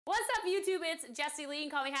What's up YouTube, it's Jessie Lee, and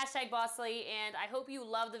call me #Bosslee, and I hope you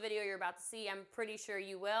love the video you're about to see. I'm pretty sure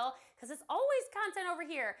you will, because it's always content over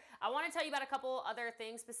here. I want to tell you about a couple other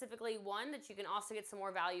things, specifically one that you can also get some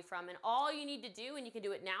more value from, and all you need to do, and you can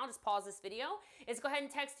do it now, just pause this video, is go ahead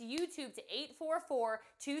and text YouTube to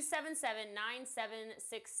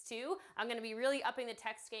 844-277-9762. I'm going to be really upping the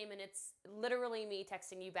text game, and it's literally me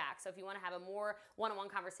texting you back. So if you want to have a more one-on-one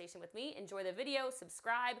conversation with me, enjoy the video,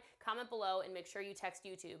 subscribe, comment below, and make sure you text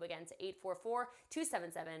YouTube again to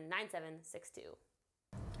 844-277-9762.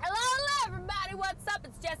 Hello, everybody. What's up?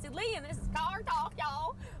 It's Jessie Lee, and this is Car Talk,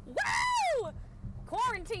 y'all. Woo!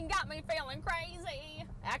 Quarantine got me feeling crazy.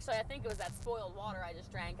 Actually, I think it was that spoiled water I just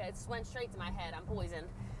drank. It just went straight to my head. I'm poisoned.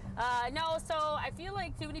 No, so I feel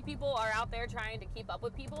like too many people are out there trying to keep up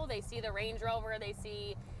with people. They see the Range Rover, they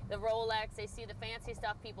see the Rolex, they see the fancy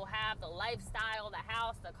stuff people have, the lifestyle, the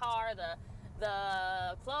house, the car, the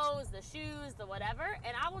clothes, the shoes, the whatever,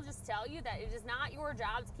 and I will just tell you that it is not your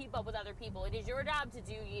job to keep up with other people. It is your job to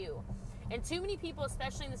do you. And too many people,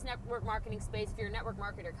 especially in this network marketing space, if you're a network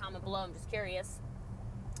marketer, comment below, I'm just curious.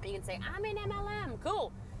 You can say, I'm in MLM,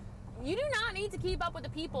 cool. You do not need to keep up with the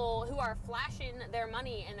people who are flashing their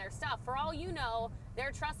money and their stuff. For all you know,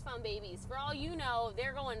 they're trust fund babies. For all you know,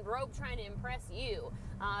 they're going broke trying to impress you.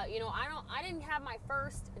 You know, I didn't have my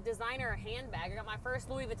first designer handbag. I got my first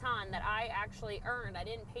Louis Vuitton that I actually earned. I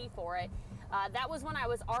didn't pay for it. That was when I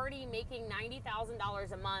was already making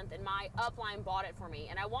 $90,000 a month, and my upline bought it for me.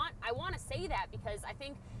 And I want to say that because I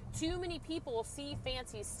think too many people see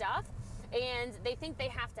fancy stuff and they think they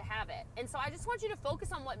have to have it. And so I just want you to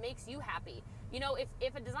focus on what makes you happy. You know,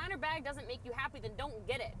 if a designer bag doesn't make you happy, then don't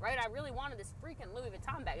get it, right? I really wanted this freaking Louis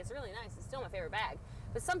Vuitton bag. It's really nice. It's still my favorite bag.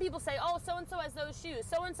 But some people say, oh, so-and-so has those shoes.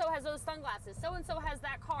 So-and-so has those sunglasses. So-and-so has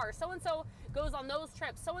that car. So-and-so goes on those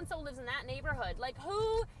trips. So-and-so lives in that neighborhood. Like,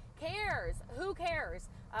 who cares? Who cares?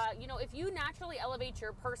 You know, if you naturally elevate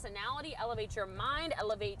your personality, elevate your mind,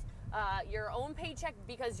 elevate your own paycheck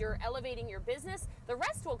because you're elevating your business, the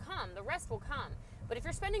rest will come. The rest will come. But if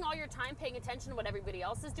you're spending all your time paying attention to what everybody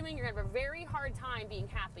else is doing, you're going to have a very hard time being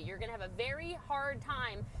happy. You're going to have a very hard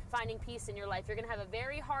time finding peace in your life. You're going to have a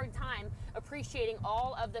very hard time appreciating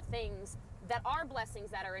all of the things that are blessings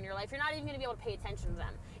that are in your life. You're not even going to be able to pay attention to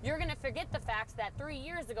them. You're going to forget the fact that 3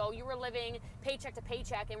 years ago you were living paycheck to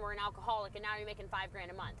paycheck and were an alcoholic, and now you're making $5 grand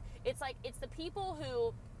a month. It's like, it's the people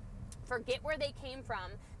who forget where they came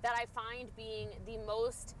from that I find being the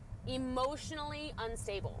most emotionally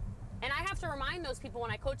unstable. And I have to remind those people when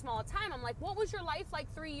I coach them all the time, I'm like, what was your life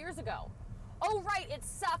like 3 years ago? Oh, right, it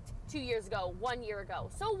sucked 2 years ago, 1 year ago.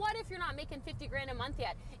 So what if you're not making 50 grand a month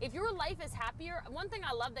yet? If your life is happier, one thing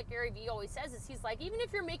I love that Gary Vee always says is he's like, even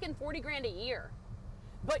if you're making 40 grand a year,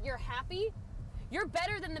 but you're happy, you're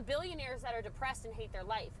better than the billionaires that are depressed and hate their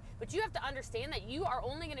life. But you have to understand that you are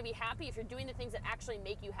only going to be happy if you're doing the things that actually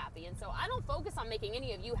make you happy. And so I don't focus on making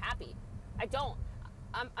any of you happy. I don't.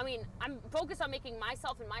 I'm focused on making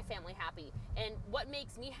myself and my family happy. And what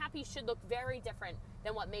makes me happy should look very different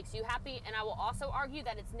than what makes you happy. And I will also argue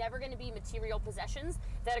that it's never going to be material possessions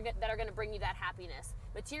that are going to bring you that happiness.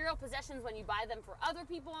 Material possessions, when you buy them for other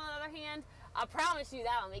people, on the other hand, I promise you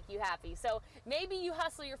that'll make you happy. So maybe you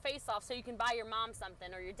hustle your face off so you can buy your mom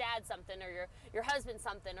something, or your dad something, or your husband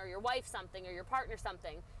something, or your wife something, or your partner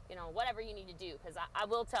something. You know, whatever you need to do. Because I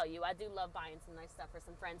will tell you, I do love buying some nice stuff for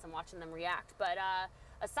some friends and watching them react. But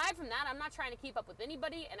aside from that, I'm not trying to keep up with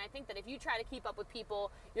anybody. And I think that if you try to keep up with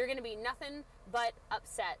people, you're going to be nothing but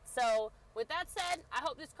upset. So with that said, I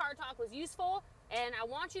hope this car talk was useful, and I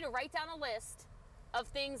want you to write down a list of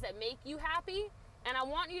things that make you happy, and I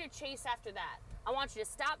want you to chase after that. I want you to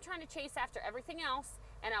stop trying to chase after everything else,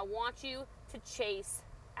 and I want you to chase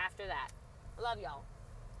after that. I love y'all.